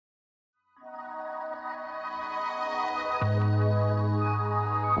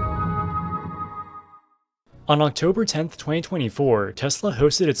On October 10, 2024, Tesla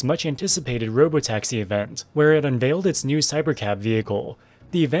hosted its much-anticipated Robotaxi event, where it unveiled its new Cybercab vehicle.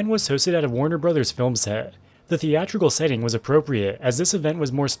 The event was hosted at a Warner Bros. Film set. The theatrical setting was appropriate, as this event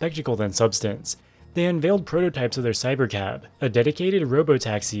was more spectacle than substance. They unveiled prototypes of their Cybercab, a dedicated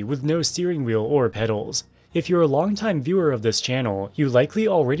Robotaxi with no steering wheel or pedals. If you're a longtime viewer of this channel, you likely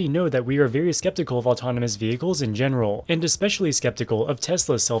already know that we are very skeptical of autonomous vehicles in general, and especially skeptical of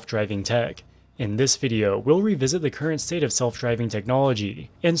Tesla's self-driving tech. In this video, we'll revisit the current state of self-driving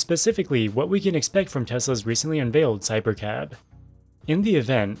technology, and specifically what we can expect from Tesla's recently unveiled Cybercab. In the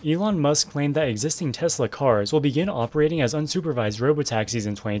event, Elon Musk claimed that existing Tesla cars will begin operating as unsupervised robotaxis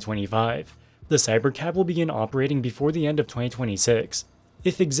in 2025. The Cybercab will begin operating before the end of 2026.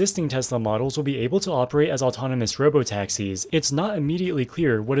 If existing Tesla models will be able to operate as autonomous robotaxis, it's not immediately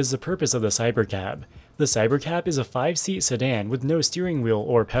clear what is the purpose of the Cybercab. The Cybercab is a 5-seat sedan with no steering wheel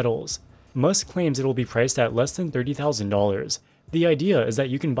or pedals. Musk claims it will be priced at less than $30,000. The idea is that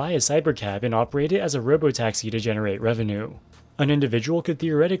you can buy a Cybercab and operate it as a robotaxi to generate revenue. An individual could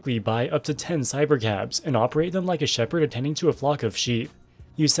theoretically buy up to 10 Cybercabs and operate them like a shepherd attending to a flock of sheep.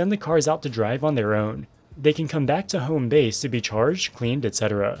 You send the cars out to drive on their own. They can come back to home base to be charged, cleaned,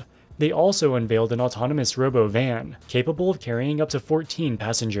 etc. They also unveiled an autonomous robo-van, capable of carrying up to 14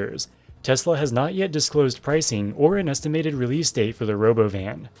 passengers. Tesla has not yet disclosed pricing or an estimated release date for the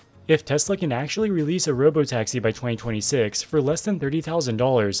robo-van. If Tesla can actually release a robotaxi by 2026 for less than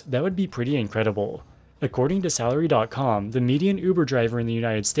 $30,000, that would be pretty incredible. According to Salary.com, the median Uber driver in the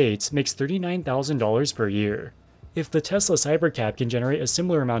United States makes $39,000 per year. If the Tesla Cybercab can generate a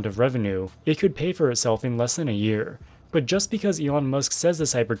similar amount of revenue, it could pay for itself in less than a year. But just because Elon Musk says the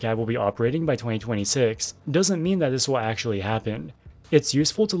Cybercab will be operating by 2026, doesn't mean that this will actually happen. It's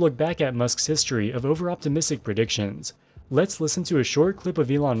useful to look back at Musk's history of over-optimistic predictions. Let's listen to a short clip of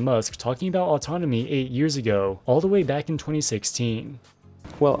Elon Musk talking about autonomy 8 years ago, all the way back in 2016.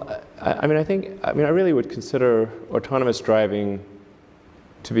 Well, I really would consider autonomous driving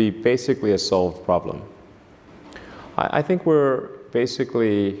to be basically a solved problem. I think we're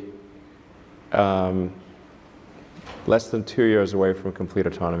basically less than 2 years away from complete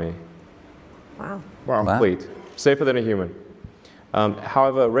autonomy. Wow. Complete. Safer than a human.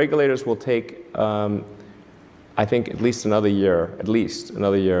 However, regulators will take, I think, at least another year,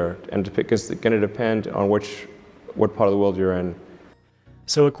 and because it's going to depend on what part of the world you're in.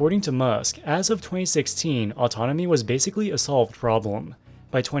 So according to Musk, as of 2016, autonomy was basically a solved problem.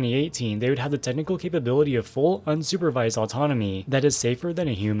 By 2018, they would have the technical capability of full, unsupervised autonomy that is safer than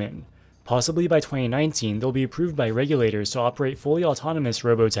a human. Possibly by 2019, they'll be approved by regulators to operate fully autonomous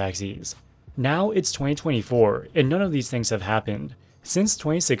robotaxis. Now it's 2024, and none of these things have happened. Since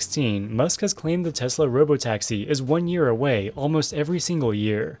 2016, Musk has claimed the Tesla Robotaxi is 1 year away almost every single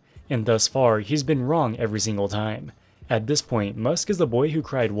year, and thus far, he's been wrong every single time. At this point, Musk is the boy who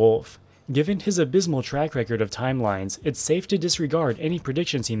cried wolf. Given his abysmal track record of timelines, it's safe to disregard any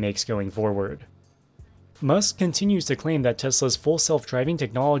predictions he makes going forward. Musk continues to claim that Tesla's full self-driving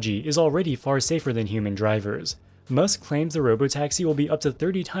technology is already far safer than human drivers. Musk claims the robotaxi will be up to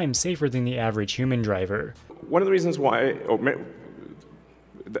 30 times safer than the average human driver. One of the reasons why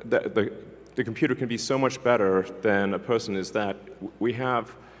the computer can be so much better than a person is that we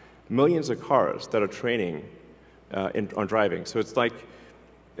have millions of cars that are training on driving. So it's like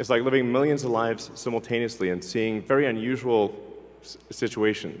living millions of lives simultaneously and seeing very unusual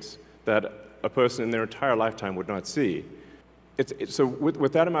situations that a person in their entire lifetime would not see. So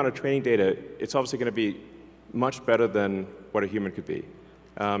with that amount of training data, it's obviously going to be much better than what a human could be,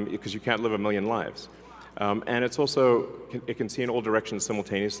 because you can't live a million lives. And it's also, it can see in all directions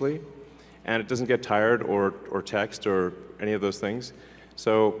simultaneously, and it doesn't get tired or text or any of those things.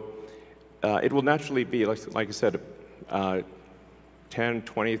 So it will naturally be, like I said, 10,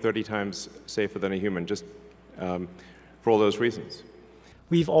 20, 30 times safer than a human, just for all those reasons.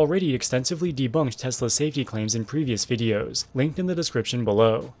 We've already extensively debunked Tesla's safety claims in previous videos, linked in the description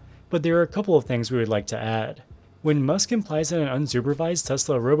below. But there are a couple of things we would like to add. When Musk implies that an unsupervised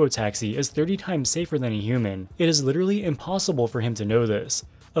Tesla robotaxi is 30 times safer than a human, it is literally impossible for him to know this.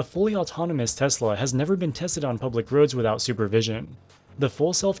 A fully autonomous Tesla has never been tested on public roads without supervision. The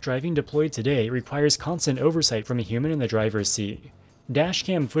full self-driving deployed today requires constant oversight from a human in the driver's seat.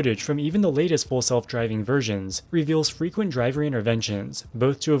 Dashcam footage from even the latest full self-driving versions reveals frequent driver interventions,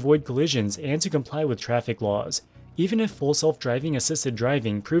 both to avoid collisions and to comply with traffic laws. Even if full self-driving assisted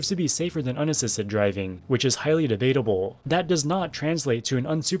driving proves to be safer than unassisted driving, which is highly debatable, that does not translate to an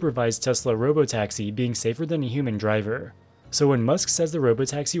unsupervised Tesla robotaxi being safer than a human driver. So when Musk says the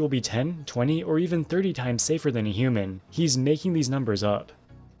robotaxi will be 10, 20, or even 30 times safer than a human, he's making these numbers up.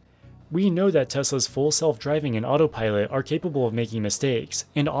 We know that Tesla's full self-driving and autopilot are capable of making mistakes,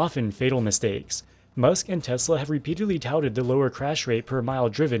 and often fatal mistakes. Musk and Tesla have repeatedly touted the lower crash rate per mile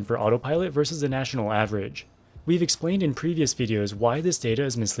driven for autopilot versus the national average. We've explained in previous videos why this data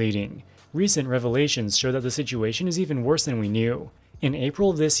is misleading. Recent revelations show that the situation is even worse than we knew. In April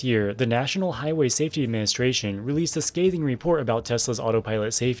of this year, the National Highway Safety Administration released a scathing report about Tesla's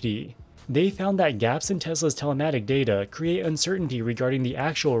autopilot safety. They found that gaps in Tesla's telematic data create uncertainty regarding the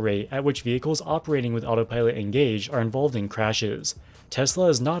actual rate at which vehicles operating with autopilot engaged are involved in crashes. Tesla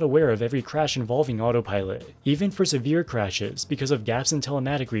is not aware of every crash involving autopilot, even for severe crashes, because of gaps in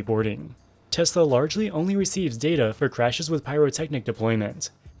telematic reporting. Tesla largely only receives data for crashes with pyrotechnic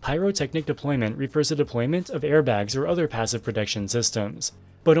deployment. Pyrotechnic deployment refers to deployment of airbags or other passive protection systems,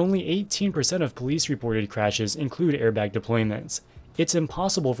 but only 18% of police-reported crashes include airbag deployments. It's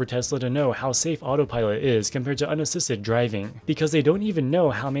impossible for Tesla to know how safe autopilot is compared to unassisted driving, because they don't even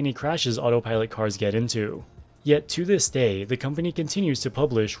know how many crashes autopilot cars get into. Yet to this day, the company continues to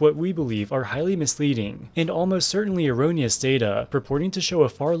publish what we believe are highly misleading and almost certainly erroneous data purporting to show a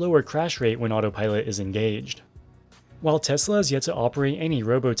far lower crash rate when autopilot is engaged. While Tesla has yet to operate any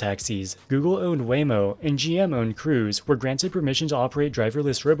robotaxis, Google-owned Waymo and GM-owned Cruise were granted permission to operate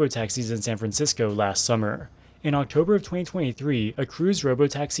driverless robotaxis in San Francisco last summer. In October of 2023, a Cruise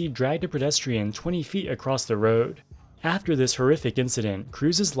robotaxi dragged a pedestrian 20 feet across the road. After this horrific incident,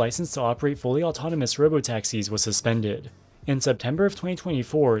 Cruise's license to operate fully autonomous robotaxis was suspended. In September of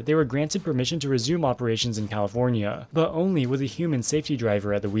 2024, they were granted permission to resume operations in California, but only with a human safety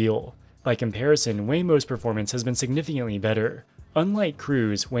driver at the wheel. By comparison, Waymo's performance has been significantly better. Unlike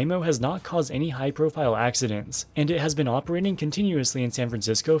Cruise, Waymo has not caused any high-profile accidents, and it has been operating continuously in San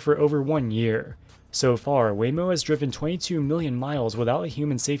Francisco for over 1 year. So far, Waymo has driven 22 million miles without a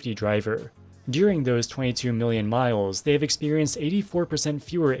human safety driver. During those 22 million miles, they have experienced 84%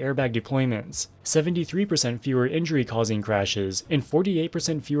 fewer airbag deployments, 73% fewer injury-causing crashes, and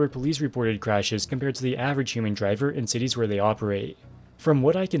 48% fewer police-reported crashes compared to the average human driver in cities where they operate. From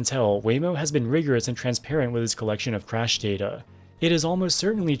what I can tell, Waymo has been rigorous and transparent with its collection of crash data. It is almost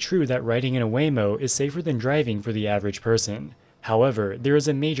certainly true that riding in a Waymo is safer than driving for the average person. However, there is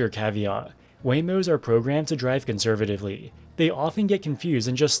a major caveat. Waymos are programmed to drive conservatively. They often get confused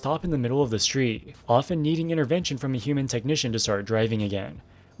and just stop in the middle of the street, often needing intervention from a human technician to start driving again.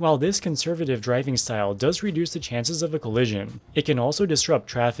 While this conservative driving style does reduce the chances of a collision, it can also disrupt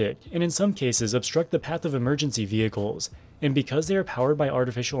traffic, and in some cases obstruct the path of emergency vehicles. And because they are powered by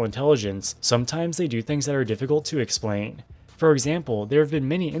artificial intelligence, sometimes they do things that are difficult to explain. For example, there have been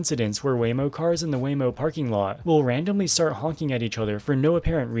many incidents where Waymo cars in the Waymo parking lot will randomly start honking at each other for no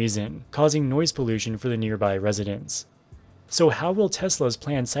apparent reason, causing noise pollution for the nearby residents. So how will Tesla's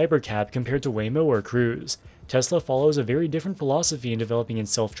planned Cybercab compare to Waymo or Cruise? Tesla follows a very different philosophy in developing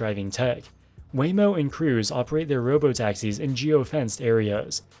its self-driving tech. Waymo and Cruise operate their robotaxis in geo-fenced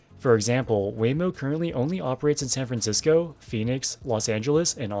areas. For example, Waymo currently only operates in San Francisco, Phoenix, Los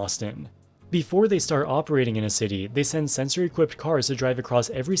Angeles, and Austin. Before they start operating in a city, they send sensor-equipped cars to drive across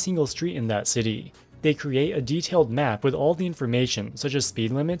every single street in that city. They create a detailed map with all the information, such as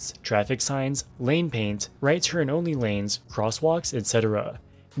speed limits, traffic signs, lane paint, right turn only lanes, crosswalks, etc.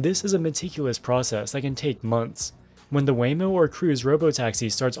 This is a meticulous process that can take months. When the Waymo or Cruise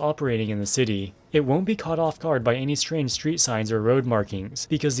robotaxi starts operating in the city, it won't be caught off guard by any strange street signs or road markings,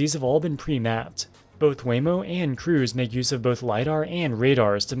 because these have all been pre-mapped. Both Waymo and Cruise make use of both LiDAR and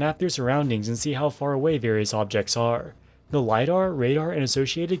radars to map their surroundings and see how far away various objects are. The LiDAR, radar, and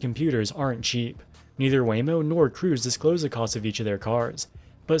associated computers aren't cheap. Neither Waymo nor Cruise disclose the cost of each of their cars,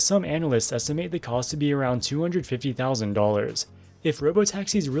 but some analysts estimate the cost to be around $250,000. If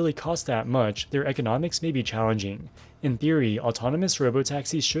robotaxis really cost that much, their economics may be challenging. In theory, autonomous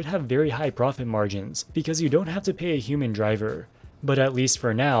robotaxis should have very high profit margins, because you don't have to pay a human driver. But at least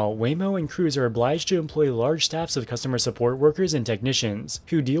for now, Waymo and Cruise are obliged to employ large staffs of customer support workers and technicians,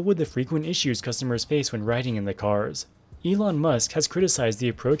 who deal with the frequent issues customers face when riding in the cars. Elon Musk has criticized the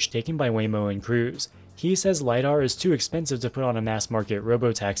approach taken by Waymo and Cruise. He says LiDAR is too expensive to put on a mass-market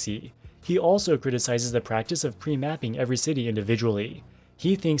robotaxi. He also criticizes the practice of pre-mapping every city individually.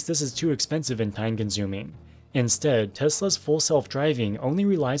 He thinks this is too expensive and time-consuming. Instead, Tesla's full self-driving only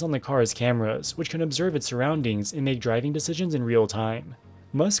relies on the car's cameras, which can observe its surroundings and make driving decisions in real time.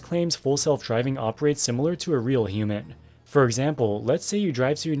 Musk claims full self-driving operates similar to a real human. For example, let's say you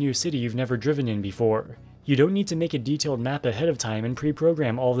drive to a new city you've never driven in before. You don't need to make a detailed map ahead of time and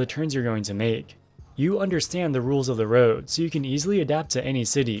pre-program all the turns you're going to make. You understand the rules of the road, so you can easily adapt to any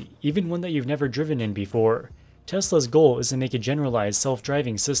city, even one that you've never driven in before. Tesla's goal is to make a generalized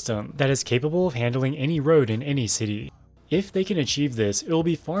self-driving system that is capable of handling any road in any city. If they can achieve this, it will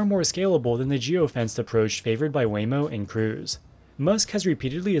be far more scalable than the geofenced approach favored by Waymo and Cruise. Musk has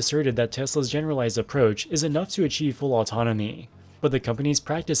repeatedly asserted that Tesla's generalized approach is enough to achieve full autonomy, but the company's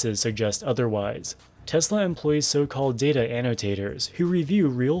practices suggest otherwise. Tesla employs so-called data annotators who review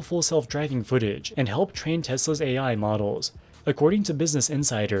real full self-driving footage and help train Tesla's AI models. According to Business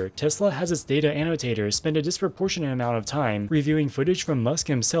Insider, Tesla has its data annotators spend a disproportionate amount of time reviewing footage from Musk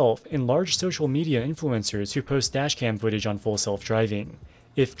himself and large social media influencers who post dashcam footage on full self-driving.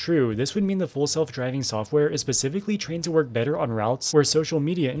 If true, this would mean the full self-driving software is specifically trained to work better on routes where social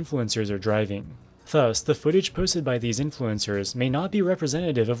media influencers are driving. Thus, the footage posted by these influencers may not be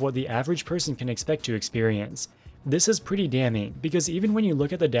representative of what the average person can expect to experience. This is pretty damning, because even when you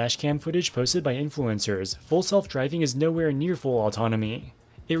look at the dashcam footage posted by influencers, full self-driving is nowhere near full autonomy.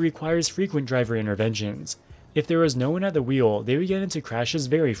 It requires frequent driver interventions. If there was no one at the wheel, they would get into crashes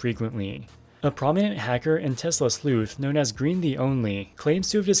very frequently. A prominent hacker and Tesla sleuth known as Green the Only claims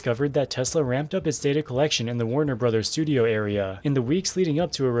to have discovered that Tesla ramped up its data collection in the Warner Brothers studio area in the weeks leading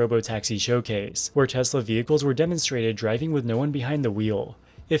up to a Robotaxi showcase, where Tesla vehicles were demonstrated driving with no one behind the wheel.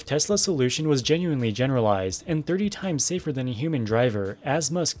 If Tesla's solution was genuinely generalized and 30 times safer than a human driver,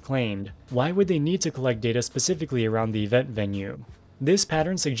 as Musk claimed, why would they need to collect data specifically around the event venue? This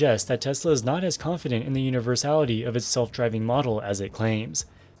pattern suggests that Tesla is not as confident in the universality of its self-driving model as it claims.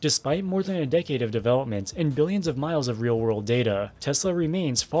 Despite more than a decade of development and billions of miles of real-world data, Tesla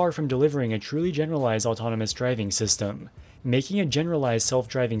remains far from delivering a truly generalized autonomous driving system. Making a generalized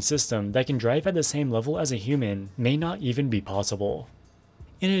self-driving system that can drive at the same level as a human may not even be possible.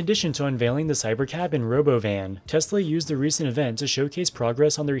 In addition to unveiling the Cybercab and Robovan, Tesla used the recent event to showcase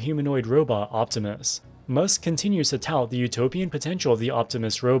progress on their humanoid robot Optimus. Musk continues to tout the utopian potential of the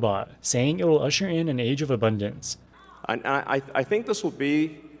Optimus robot, saying it will usher in an age of abundance. I think this will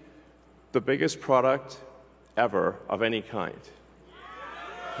be the biggest product ever of any kind.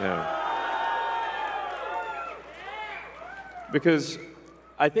 Yeah. Because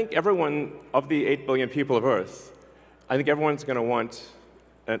I think everyone, of the 8 billion people of Earth, I think everyone's going to want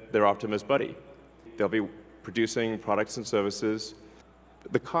their Optimus buddy. They'll be producing products and services.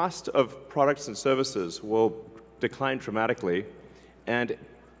 The cost of products and services will decline dramatically, and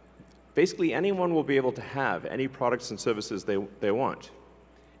basically anyone will be able to have any products and services they want.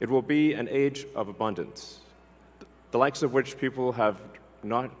 It will be an age of abundance, the likes of which people have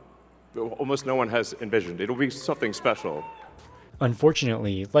almost no one has envisioned. It will be something special.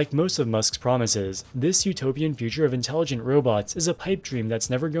 Unfortunately, like most of Musk's promises, this utopian future of intelligent robots is a pipe dream that's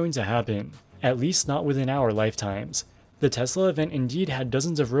never going to happen, at least not within our lifetimes. The Tesla event indeed had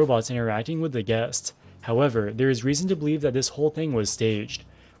dozens of robots interacting with the guests. However, there is reason to believe that this whole thing was staged.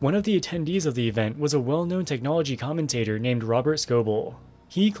 One of the attendees of the event was a well-known technology commentator named Robert Scoble.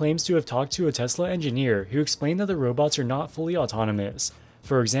 He claims to have talked to a Tesla engineer who explained that the robots are not fully autonomous.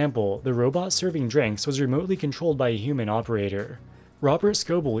 For example, the robot serving drinks was remotely controlled by a human operator. Robert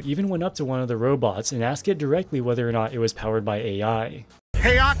Scoble even went up to one of the robots and asked it directly whether or not it was powered by AI.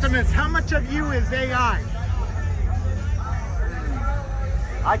 Hey Optimus, how much of you is AI?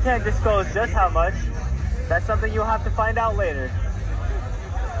 I can't disclose just how much. That's something you'll have to find out later.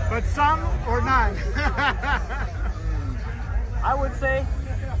 But some or none? I would say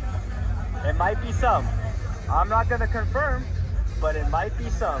it might be some. I'm not going to confirm, but it might be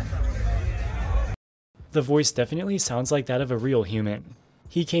some. The voice definitely sounds like that of a real human.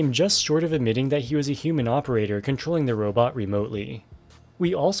 He came just short of admitting that he was a human operator controlling the robot remotely.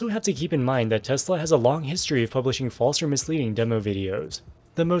 We also have to keep in mind that Tesla has a long history of publishing false or misleading demo videos.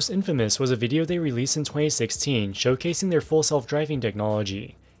 The most infamous was a video they released in 2016 showcasing their full self-driving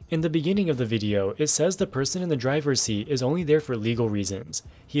technology. In the beginning of the video, it says the person in the driver's seat is only there for legal reasons.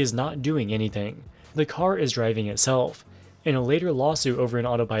 He is not doing anything. The car is driving itself. In a later lawsuit over an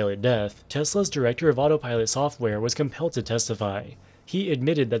autopilot death, Tesla's director of autopilot software was compelled to testify. He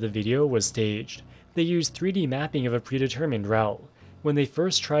admitted that the video was staged. They used 3D mapping of a predetermined route. When they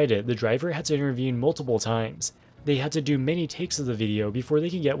first tried it, the driver had to intervene multiple times. They had to do many takes of the video before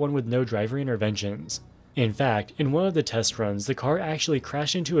they could get one with no driver interventions. In fact, in one of the test runs, the car actually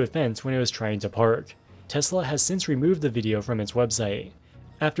crashed into a fence when it was trying to park. Tesla has since removed the video from its website.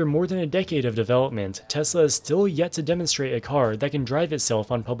 After more than a decade of development, Tesla is still yet to demonstrate a car that can drive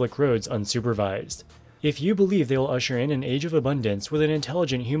itself on public roads unsupervised. If you believe they will usher in an age of abundance with an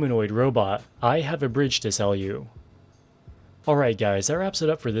intelligent humanoid robot, I have a bridge to sell you. Alright guys, that wraps it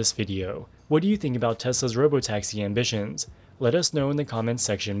up for this video. What do you think about Tesla's Robotaxi ambitions? Let us know in the comments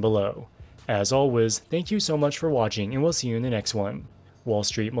section below. As always, thank you so much for watching and we'll see you in the next one. Wall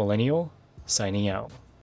Street Millennial, signing out.